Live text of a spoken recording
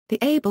The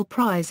Abel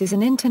Prize is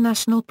an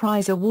international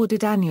prize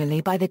awarded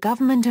annually by the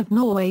Government of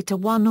Norway to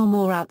one or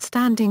more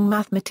outstanding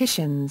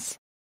mathematicians.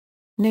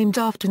 Named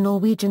after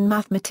Norwegian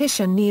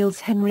mathematician Niels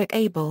Henrik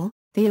Abel,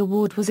 the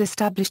award was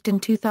established in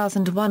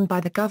 2001 by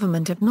the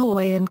Government of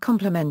Norway and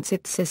complements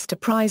its sister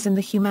prize in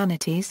the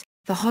humanities,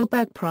 the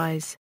Holberg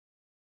Prize.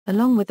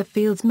 Along with the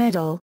Fields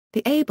Medal,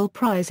 the Abel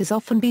Prize has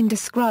often been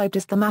described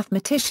as the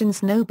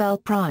mathematician's Nobel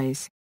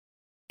Prize.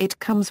 It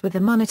comes with a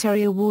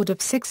monetary award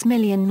of 6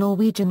 million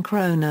Norwegian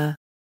kroner.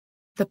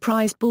 The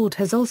prize board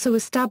has also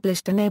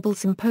established an Abel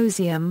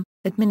Symposium,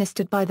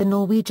 administered by the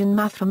Norwegian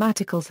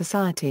Mathematical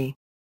Society.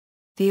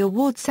 The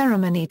award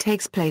ceremony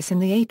takes place in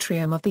the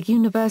atrium of the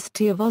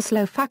University of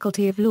Oslo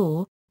Faculty of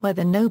Law, where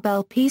the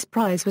Nobel Peace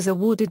Prize was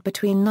awarded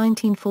between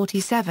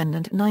 1947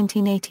 and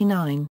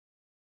 1989.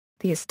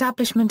 The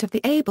establishment of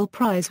the Abel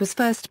Prize was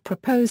first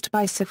proposed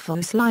by Sir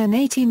Fus Lie in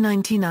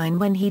 1899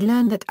 when he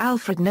learned that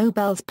Alfred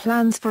Nobel's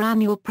plans for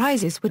annual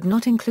prizes would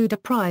not include a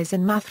prize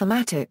in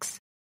mathematics.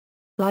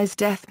 Lie's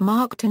death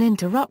marked an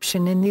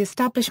interruption in the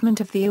establishment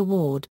of the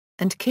award,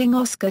 and King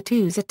Oscar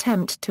II's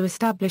attempt to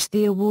establish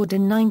the award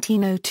in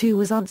 1902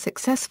 was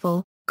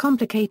unsuccessful,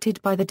 complicated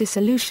by the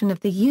dissolution of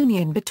the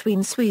union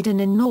between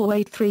Sweden and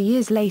Norway 3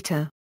 years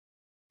later.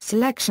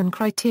 Selection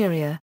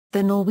criteria: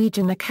 the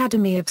Norwegian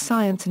Academy of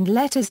Science and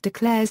Letters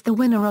declares the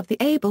winner of the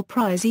Abel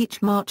Prize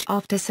each March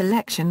after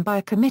selection by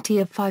a committee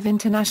of 5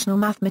 international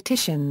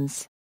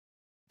mathematicians.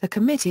 The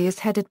committee is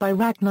headed by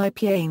Ragnar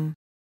Payne.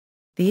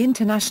 The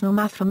International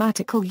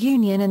Mathematical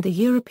Union and the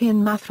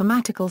European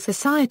Mathematical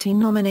Society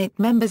nominate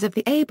members of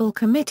the Abel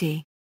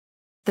Committee.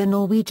 The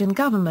Norwegian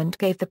government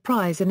gave the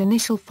prize an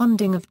initial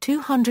funding of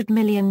 200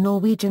 million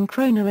Norwegian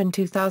kroner in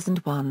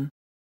 2001.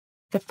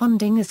 The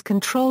funding is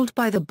controlled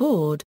by the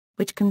board,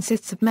 which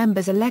consists of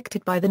members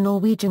elected by the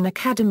Norwegian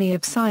Academy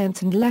of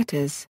Science and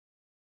Letters.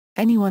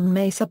 Anyone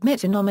may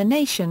submit a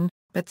nomination,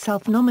 but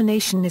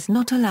self-nomination is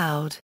not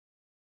allowed.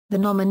 The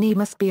nominee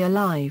must be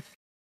alive.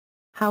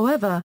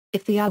 However,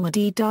 if the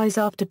awardee dies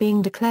after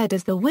being declared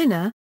as the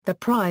winner, the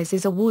prize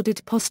is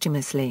awarded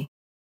posthumously.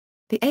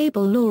 The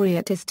Abel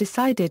laureate is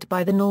decided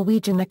by the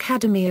Norwegian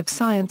Academy of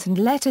Science and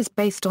Letters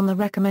based on the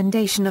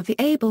recommendation of the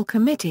Abel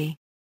Committee.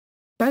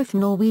 Both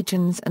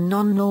Norwegians and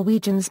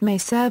non-Norwegians may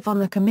serve on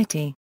the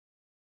committee.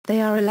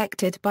 They are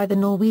elected by the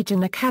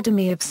Norwegian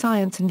Academy of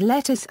Science and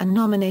Letters and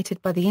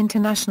nominated by the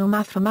International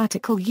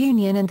Mathematical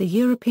Union and the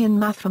European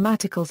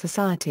Mathematical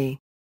Society.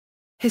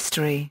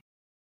 History.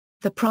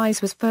 The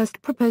prize was first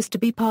proposed to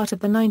be part of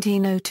the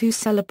 1902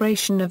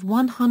 celebration of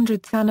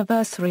 100th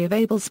anniversary of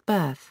Abel's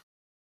birth.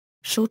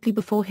 Shortly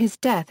before his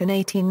death in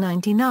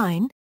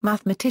 1899,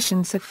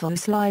 mathematician Sir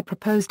Fus Lie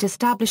proposed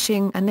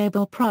establishing an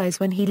Abel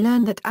Prize when he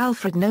learned that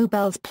Alfred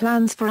Nobel's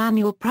plans for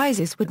annual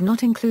prizes would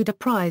not include a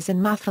prize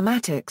in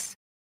mathematics.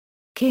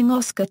 King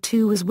Oscar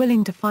II was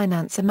willing to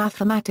finance a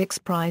mathematics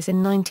prize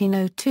in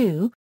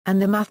 1902, and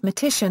the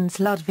mathematicians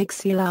Ludvig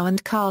Seelau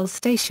and Carl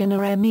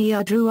Stationer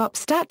Meyer drew up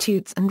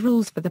statutes and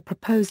rules for the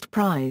proposed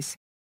prize.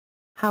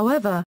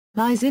 However,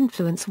 Lie's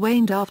influence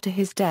waned after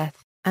his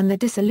death, and the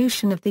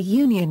dissolution of the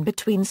union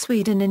between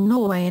Sweden and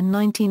Norway in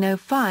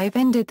 1905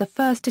 ended the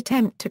first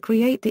attempt to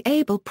create the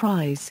Abel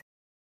Prize.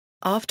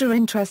 After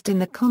interest in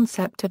the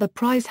concept of the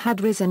prize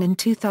had risen in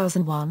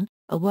 2001,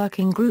 a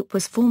working group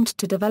was formed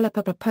to develop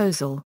a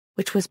proposal,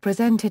 which was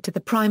presented to the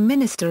Prime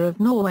Minister of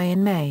Norway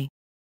in May.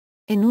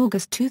 In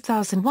August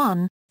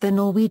 2001, the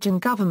Norwegian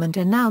government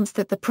announced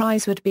that the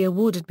prize would be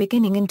awarded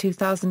beginning in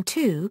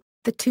 2002,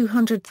 the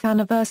 200th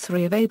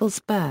anniversary of Abel's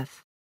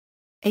birth.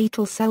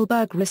 Atle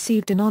Selberg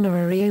received an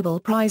honorary Abel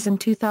Prize in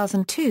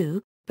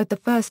 2002, but the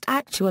first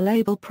actual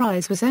Abel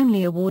Prize was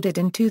only awarded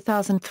in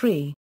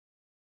 2003.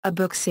 A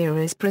book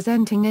series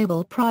presenting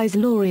Abel Prize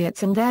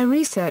laureates and their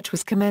research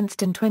was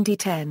commenced in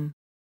 2010.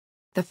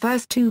 The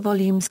first 2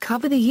 volumes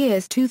cover the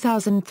years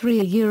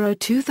 2003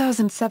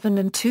 2007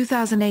 and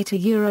 2008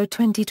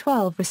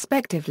 2012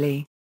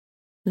 respectively.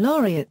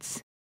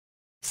 Laureates.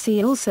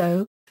 See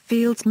also,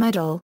 Fields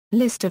Medal,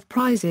 List of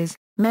prizes,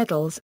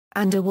 medals,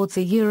 and awards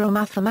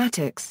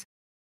Mathematics.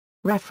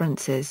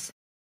 References.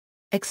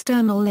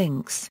 External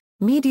links,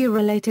 media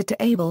related to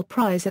Abel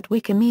Prize at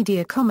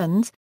Wikimedia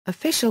Commons,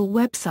 official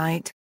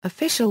website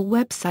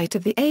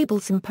of the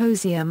Abel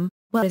Symposium,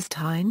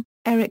 Westerstein,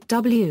 Eric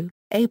W.,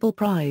 Abel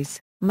Prize,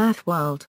 MathWorld.